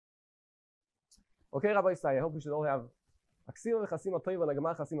Okay, Rabbi Isai, I hope we should all have Aksima v'chasima toiva,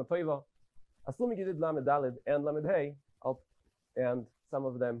 Nagamar chasima toiva. Assuming you did Lamed Daled and Lamed Hey, and some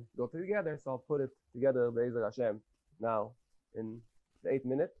of them go together, so I'll put it together, Be'ezer Hashem, now in the 8th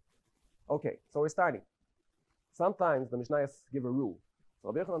minute. Okay, so we're starting. Sometimes the Mishnayos give a rule.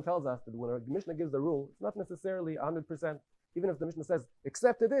 So Rabbi Yochanan tells us that when a Mishnah gives a rule, it's not necessarily 100%. Even if the Mishnah says,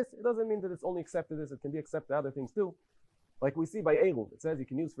 accepted this, it doesn't mean that it's only accepted this, it can be accepted other things too. Like we see by Eruv, it says you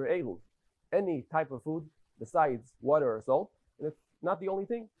can use for Eruv any type of food besides water or salt, and it's not the only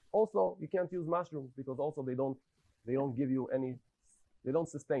thing. Also, you can't use mushrooms because also they don't give you any, they don't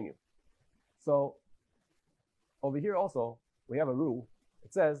sustain you. So over here also, we have a rule.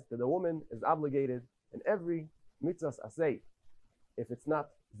 It says that the woman is obligated in every mitzvah asay, if it's not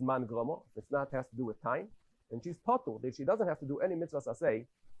zman gromo, if it's not has to do with time, and she's patur, that she doesn't have to do any mitzvah asay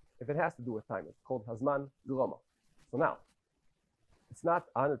if it has to do with time. It's called hazman gromo. So now, it's not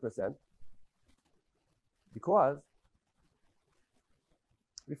 100% because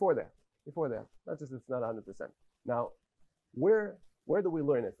before that, not just it's not 100%. Now, where do we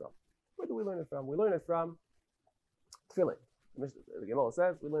learn it from? Where do we learn it from? We learn it from tefillin. The Gemara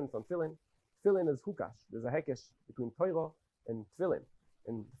says we learn from tefillin. Tefillin is hukash. There's a hekesh between Torah and tefillin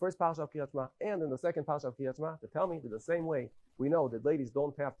in the first parsha of Kriyat Shema and in the second parsha of Kriyat Shema to tell me that the same way we know that ladies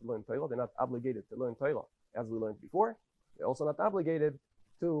don't have to learn Torah, they're not obligated to learn Torah as we learned before. They're also not obligated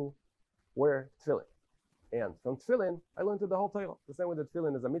to wear tefillin. And from tefillin, I learned the whole Torah. The same way that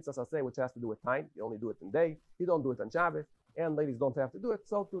tefillin is a mitzvah saseh, which has to do with time. You only do it in day. You don't do it on Shabbos. And ladies don't have to do it.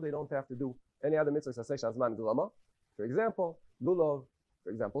 So too, they don't have to do any other mitzvah saseh shazman grama. For example, lulav,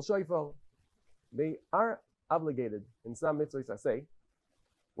 for example, shofar. They are obligated in some mitzvah saseh,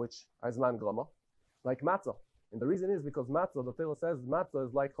 which are zman grama, like matzah. And the reason is because matzah, the Torah says matzah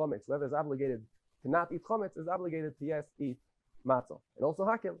is like chometz. Whoever is obligated to not eat chometz is obligated to yes, eat matzah. And also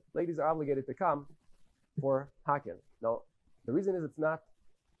hakel. Ladies are obligated to come for hakel. Now, the reason is it's not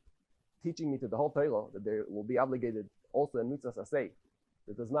teaching me to the whole Torah that they will be obligated also in mitzvah saseh,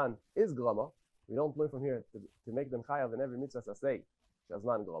 that the zman is grama. We don't learn from here to make them chayav in every mitzvah saseh,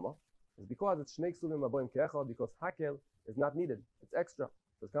 shazman grama. It's because it's shnei ksuvim aboim ke'echad, because hakel is not needed. It's extra.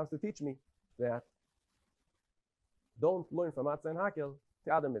 So it comes to teach me that don't learn from matzah and hakel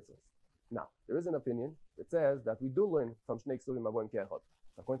to other mitzvahs. Now, there is an opinion that says that we do learn from shnei ksuvim aboim ke'echad.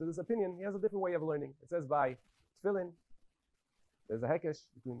 According to this opinion, he has a different way of learning. It says by tefillin, there's a hekesh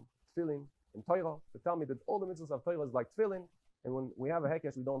between tefillin and Torah to tell me that all the mitzvahs of Torah is like tefillin, and when we have a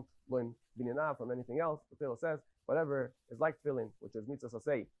hekesh, we don't learn binyanah from anything else. The Torah says whatever is like tefillin, which is mitzvah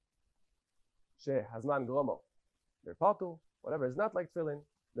saseh, she hazman gromo, they're patu. Whatever is not like tefillin,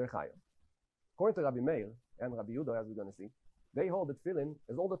 they're chayav. According to Rabbi Meir and Rabbi Yehuda, as we're going to see, they hold that tefillin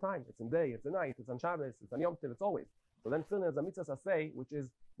is all the time. It's in day, it's in night, it's on Shabbos, it's on Yom Tov, it's always. So then tefillin is a mitzvah saseh, which is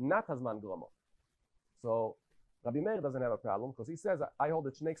not hazman gromo. So Rabbi Meir doesn't have a problem because he says, I hold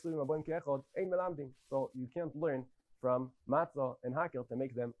that shnei ksuvim aboim ke'echad ein melamdim. So you can't learn from matzah and hakel to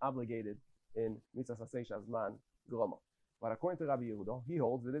make them obligated in mitzvah saseh shazman gromo. But according to Rabbi Yehuda, he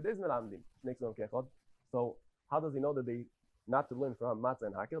holds that it is melamdim shnei ksuvim ke'echad. So how does he know that they not to learn from matzah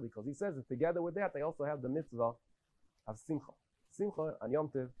and hakel? Because he says that together with that, they also have the mitzvah of simcha. Simcha and Yom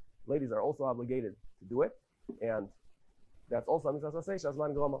Tov, ladies are also obligated to do it, and that's also a mitzvah saseh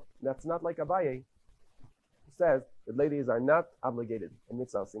shazman gromo. That's not like Abaye, who says that ladies are not obligated in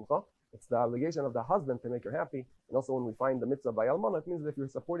mitzvah of simcha. It's the obligation of the husband to make her happy. And also when we find the mitzvah by almana, it means that if you're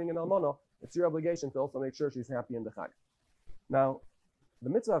supporting an almana, it's your obligation to also make sure she's happy in the chag. Now, the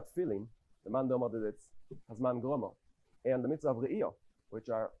mitzvah of tefillin, the man doma that it's hazman gromo, and the mitzvah of re'iyah, which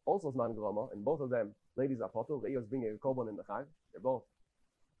are also zman gromo, and both of them, ladies are potul. Re'iyah is bringing a korban in the chag. They're both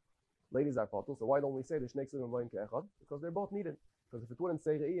ladies are potul. So why don't we say the shnei ksuvim aboim ke'echad? Because they're both needed. Because if it wouldn't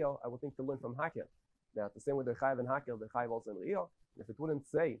say re'iyah, I would think to learn from hakel. Now, the same way they're chayav and hakel, they're chayav also in re'iyah. If it wouldn't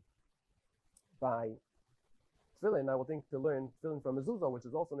say by tefillin, I would think to learn tefillin from mezuzah, which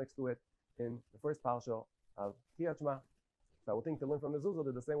is also next to it in the first parsha of Kriyat Shema. So I would think to learn from mezuzah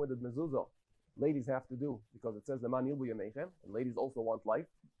that the same way that mezuzah ladies have to do, because it says the man yilbu yameichem, and ladies also want life,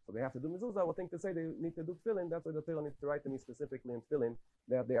 so they have to do mezuzah. I would think to say they need to do tefillin. That's why the Torah needs to write to me specifically in tefillin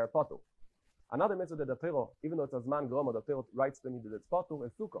that they are patur. Another mitzvah that the Torah, even though it's a zman groma, the Torah writes to me that it's patur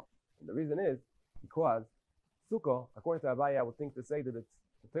is sukkah. And the reason is because sukkah, according to Abaye, I would think to say that it's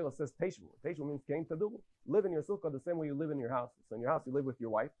the Torah says teishvu. Teishvu means came to do. Live in your sukkah the same way you live in your house. So in your house you live with your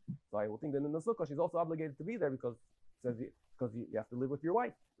wife. So I will think that in the sukkah she's also obligated to be there because it says because you have to live with your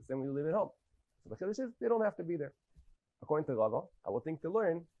wife the same way you live at home. So the Kiddush is they don't have to be there. According to Rava, I will think to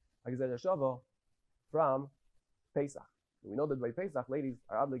learn Hagzer Shava from Pesach. We know that by Pesach ladies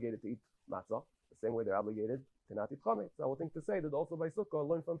are obligated to eat matzah the same way they're obligated Kenati Chometz. I would think to say that also by Sukkah,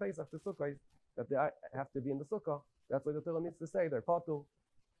 learn from Pesach to Sukkah, that they have to be in the Sukkah. That's why the Torah needs to say they're Patu.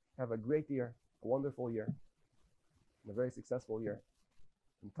 Have a great year, a wonderful year, and a very successful year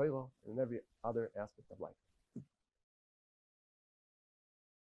in Torah and in every other aspect of life.